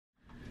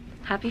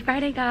Happy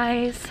Friday,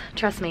 guys.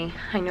 Trust me,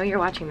 I know you're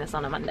watching this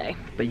on a Monday.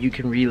 But you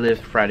can relive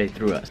Friday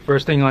through us.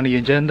 First thing on the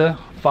agenda,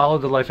 follow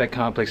the Life at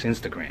Complex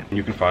Instagram.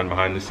 You can find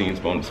behind the scenes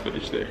bonus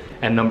footage there.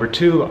 And number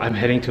 2, I'm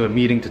heading to a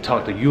meeting to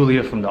talk to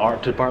Yulia from the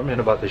art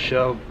department about the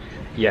show.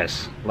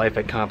 Yes, Life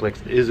at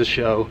Complex is a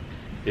show.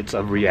 It's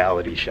a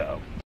reality show.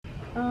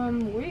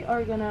 We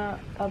are gonna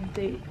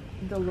update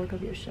the look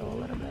of your show a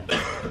little bit.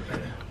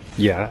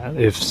 Yeah,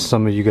 if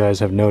some of you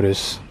guys have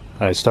noticed,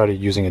 I started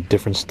using a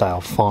different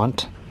style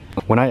font.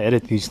 When I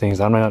edit these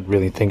things, I'm not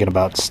really thinking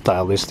about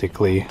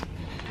stylistically.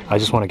 I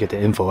just want to get the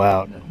info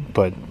out,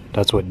 but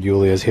that's what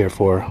Yulia's here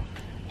for.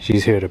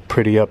 She's here to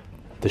pretty up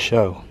the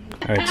show.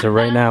 Alright, so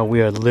right now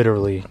we are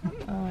literally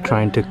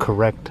trying to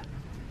correct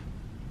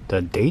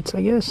the dates,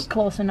 I guess?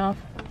 Close enough.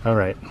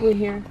 Alright. We're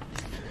here.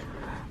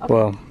 Okay.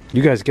 Well,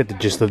 you guys get the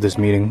gist of this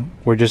meeting.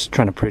 We're just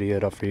trying to pretty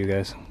it up for you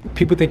guys.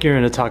 People think you're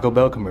in a Taco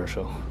Bell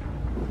commercial.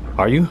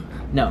 Are you?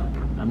 No,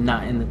 I'm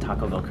not in the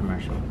Taco Bell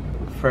commercial.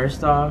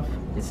 First off,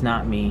 it's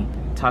not me.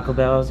 Taco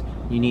Bell's,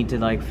 you need to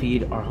like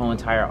feed our whole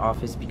entire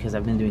office because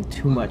I've been doing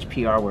too much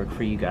PR work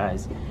for you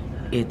guys.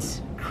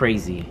 It's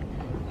crazy.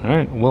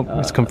 Alright, well,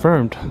 it's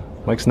confirmed.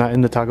 Mike's not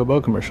in the Taco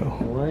Bell commercial.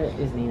 What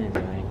is Nina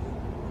doing?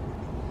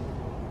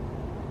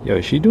 Yo,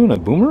 is she doing a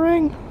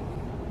boomerang?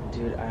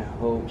 Dude, I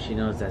hope she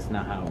knows that's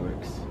not how it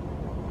works.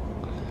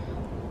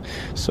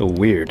 So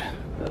weird.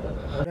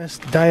 That's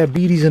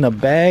diabetes in a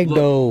bag. Look,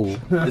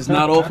 though. It's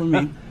not all for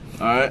me.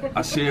 Alright?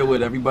 I share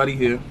with everybody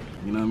here.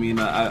 You know what I mean?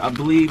 I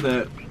believe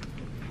that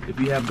if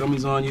you have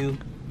gummies on you,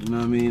 you know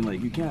what I mean? Like,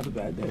 you can't have a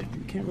bad day.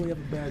 You can't really have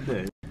a bad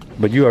day.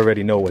 But you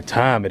already know what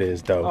time it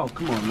is, though. Oh,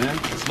 come on, man.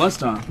 It's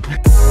lunchtime.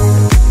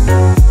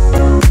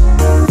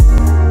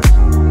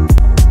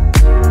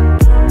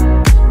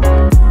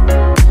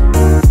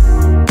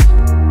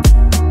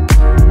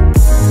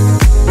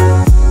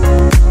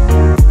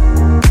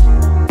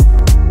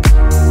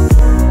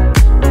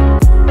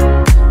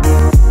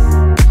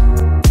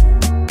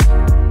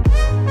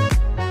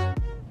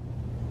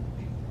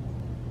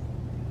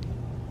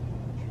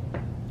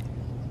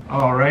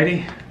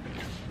 Alrighty,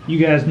 you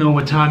guys know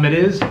what time it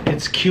is.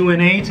 It's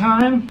Q&A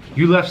time.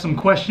 You left some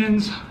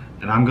questions,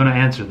 and I'm gonna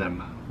answer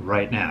them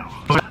right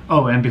now.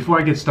 Oh, and before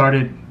I get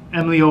started,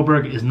 Emily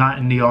Oberg is not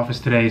in the office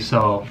today,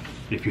 so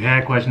if you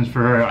had questions for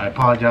her, I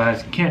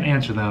apologize. Can't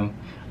answer them.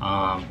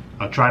 I'll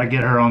try to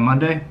get her on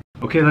Monday.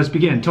 Okay, let's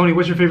begin. Tony,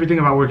 what's your favorite thing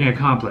about working at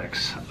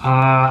Complex?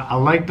 I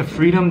like the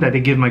freedom that they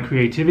give my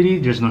creativity.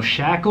 There's no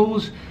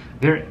shackles.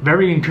 They're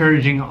very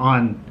encouraging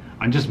on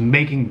just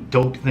making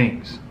dope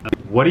things.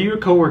 What do your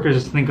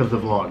coworkers think of the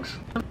vlogs?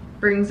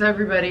 Brings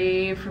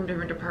everybody from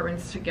different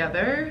departments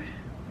together.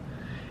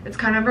 It's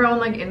kind of our own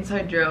like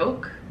inside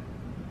joke,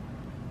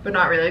 but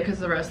not really because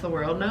the rest of the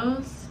world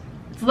knows.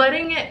 It's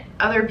letting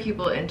other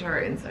people into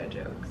our inside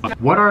jokes.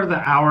 What are the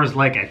hours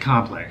like at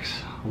Complex?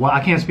 Well, I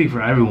can't speak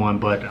for everyone,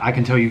 but I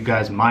can tell you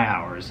guys my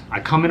hours.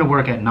 I come into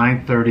work at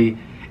 9:30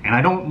 and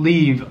I don't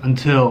leave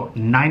until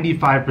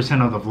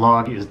 95% of the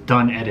vlog is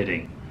done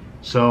editing.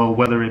 So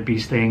whether it be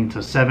staying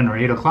to 7 or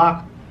 8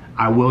 o'clock,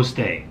 I will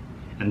stay.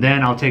 And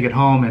then I'll take it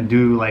home and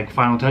do like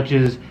final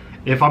touches.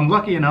 If I'm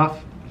lucky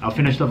enough, I'll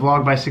finish the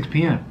vlog by 6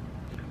 p.m.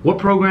 What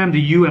program do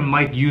you and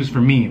Mike use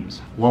for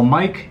memes? Well,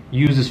 Mike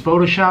uses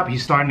Photoshop.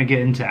 He's starting to get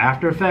into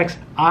After Effects.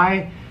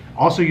 I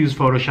also use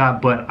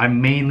Photoshop, but I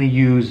mainly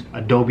use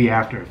Adobe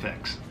After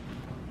Effects.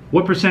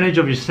 What percentage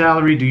of your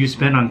salary do you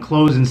spend on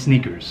clothes and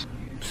sneakers?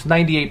 It's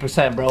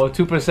 98%, bro.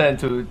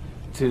 2%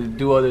 to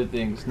do other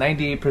things.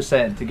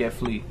 98% to get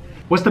fleet.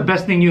 What's the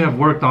best thing you have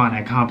worked on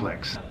at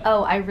Complex?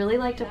 Oh, I really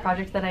liked a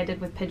project that I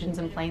did with Pigeons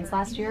and Planes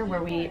last year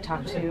where we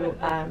talked to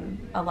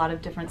a lot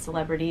of different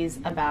celebrities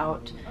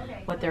about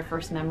what their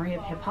first memory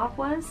of hip-hop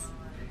was.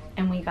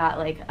 And we got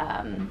like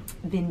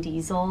Vin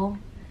Diesel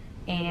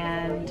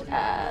and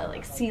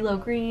like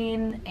CeeLo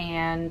Green,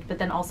 but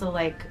then also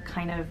like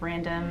kind of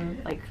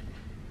random like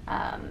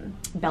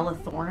Bella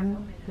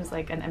Thorne, who's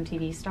like an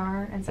MTV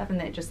star and stuff, and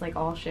they just like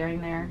all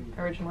sharing their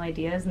original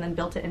ideas and then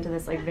built it into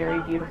this like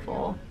very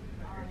beautiful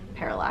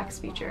parallax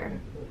feature.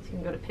 So you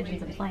can go to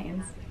Pigeons and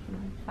Planes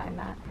and find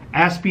that.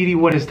 Ask Speedy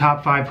what his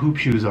top 5 hoop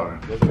shoes are.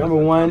 Number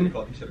 1,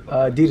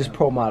 Adidas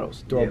Pro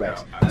Models,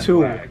 throwbacks.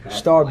 2,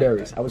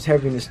 Starberries. I was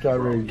heavy in the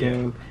Starberry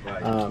game.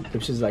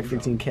 Which is like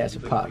 15 cats a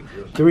pop.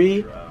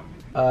 3,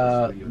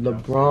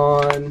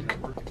 LeBron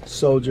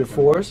Soldier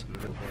 4s.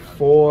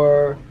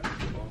 4,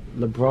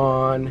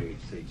 LeBron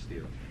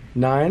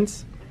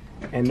 9s.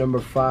 And number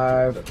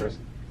 5,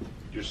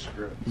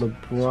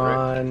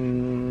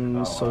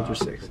 LeBron Soldier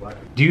 6.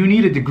 Do you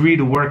need a degree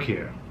to work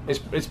here?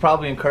 It's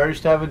probably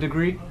encouraged to have a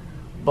degree,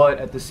 but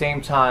at the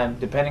same time,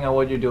 depending on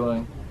what you're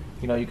doing,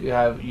 you know,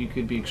 you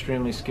could be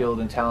extremely skilled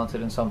and talented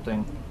in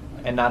something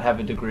and not have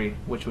a degree,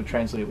 which would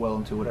translate well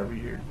into whatever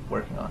you're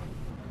working on.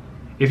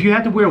 If you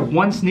had to wear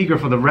one sneaker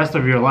for the rest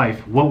of your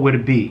life, what would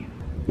it be?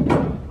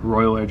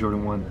 Royal Air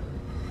Jordan 1.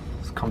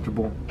 It's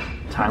comfortable,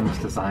 timeless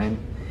design.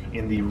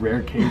 In the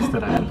rare case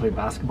that I had to play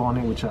basketball in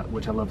it, which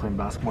I love playing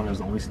basketball, and it was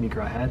the only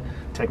sneaker I had.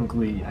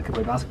 Technically, I could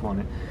play basketball in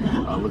it.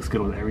 Looks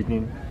good with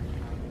everything.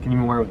 can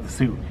even wear it with the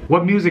suit.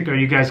 What music are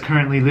you guys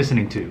currently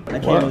listening to? I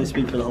can't really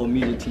speak for the whole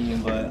music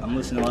team, but I'm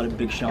listening to a lot of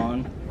Big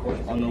Sean.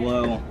 On the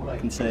low, I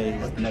can say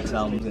his next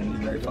album's gonna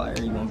be very fire.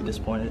 You won't be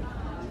disappointed.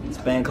 It's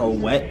a band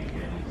called Wet,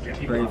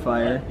 very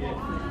fire.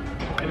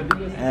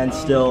 And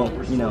still,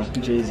 you know,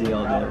 Jay-Z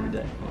all day, every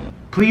day.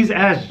 Please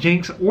ask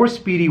Jinx or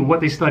Speedy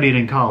what they studied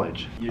in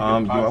college.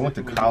 I went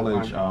to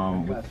college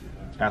with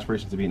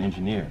aspirations to be an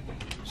engineer.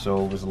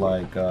 So it was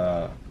like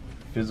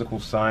physical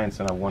science,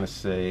 and I want to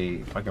say,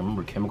 if I can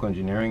remember, chemical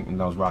engineering,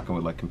 and I was rocking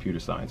with like computer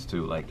science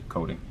too, like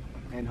coding.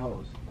 And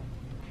hose.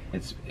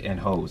 And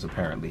hose,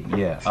 apparently,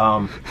 yeah.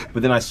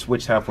 But then I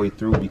switched halfway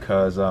through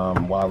because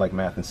while I like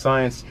math and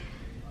science,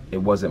 it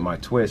wasn't my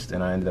twist,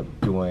 and I ended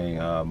up doing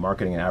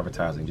marketing and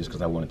advertising just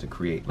because I wanted to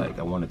create. Like,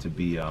 I wanted to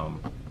be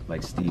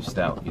like Steve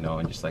Stout, you know,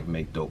 and just like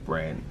make dope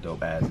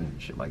ads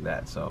and shit like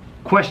that. So.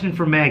 Question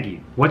for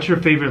Maggie: what's your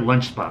favorite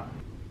lunch spot?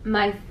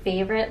 My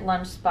favorite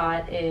lunch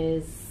spot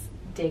is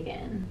Dig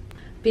In,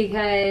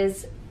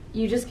 because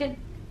you just get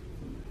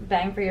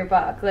bang for your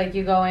buck. Like,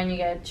 you go in, you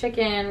get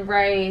chicken,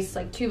 rice,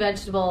 like 2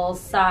 vegetables,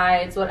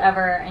 sides,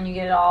 whatever, and you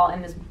get it all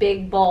in this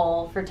big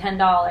bowl for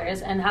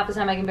 $10, and half the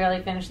time I can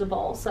barely finish the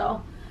bowl,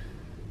 so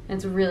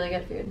it's really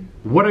good food.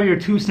 What are your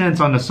 2 cents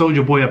on the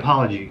Soulja Boy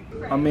apology?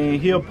 I mean,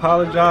 he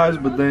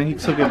apologized, but then he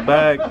took it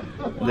back.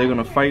 They're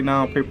gonna fight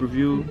now on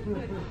pay-per-view.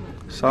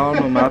 So I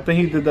don't know, man. I think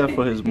he did that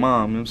for his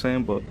mom, you know what I'm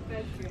saying? But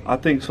I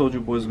think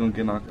Soulja Boy's gonna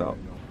get knocked out.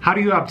 How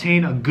do you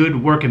obtain a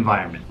good work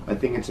environment? I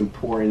think it's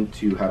important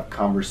to have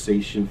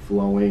conversation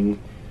flowing.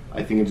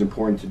 I think it's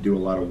important to do a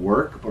lot of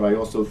work, but I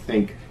also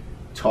think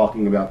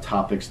talking about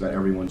topics that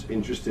everyone's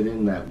interested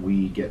in, that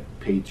we get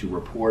paid to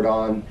report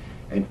on,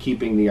 and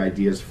keeping the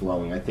ideas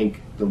flowing. I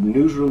think the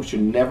newsroom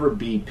should never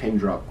be pin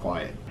drop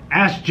quiet.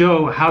 Ask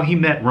Joe how he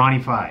met Ronnie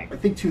Fi. I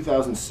think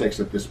 2006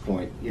 at this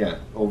point, yeah,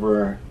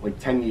 over like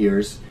 10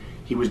 years.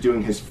 He was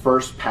doing his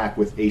first pack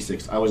with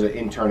ASICs. I was an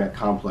intern at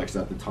Complex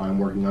at the time,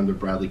 working under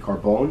Bradley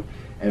Carbone,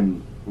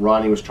 and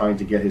Ronnie was trying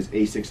to get his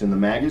ASICs in the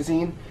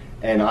magazine,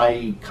 and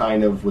I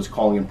kind of was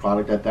calling in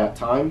product at that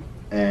time,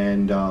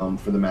 and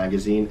for the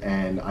magazine,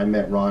 and I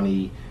met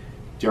Ronnie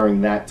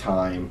during that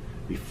time,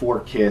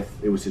 before Kith.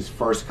 It was his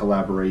first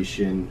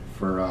collaboration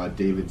for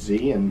David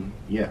Z, and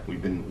yeah,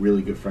 we've been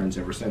really good friends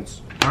ever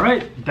since. All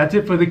right, that's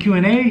it for the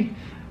Q&A.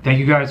 Thank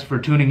you guys for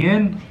tuning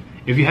in.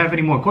 If you have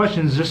any more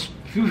questions, just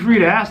feel free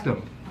to ask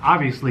them.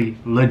 Obviously,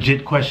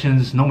 legit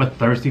questions, no more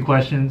thirsty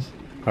questions.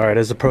 All right,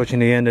 it's approaching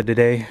the end of the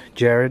day.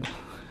 Jared,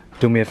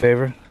 do me a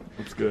favor.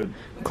 What's good?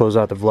 Close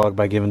out the vlog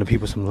by giving the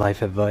people some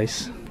life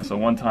advice. So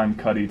one time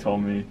Cuddy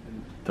told me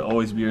to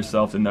always be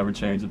yourself and never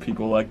change. If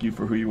people like you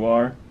for who you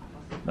are,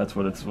 that's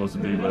what it's supposed to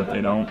be. But if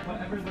they don't,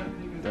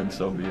 then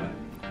so be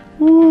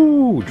it.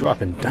 Ooh,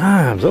 dropping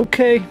dimes.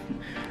 Okay.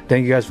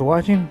 Thank you guys for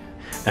watching,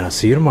 and I'll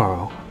see you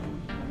tomorrow.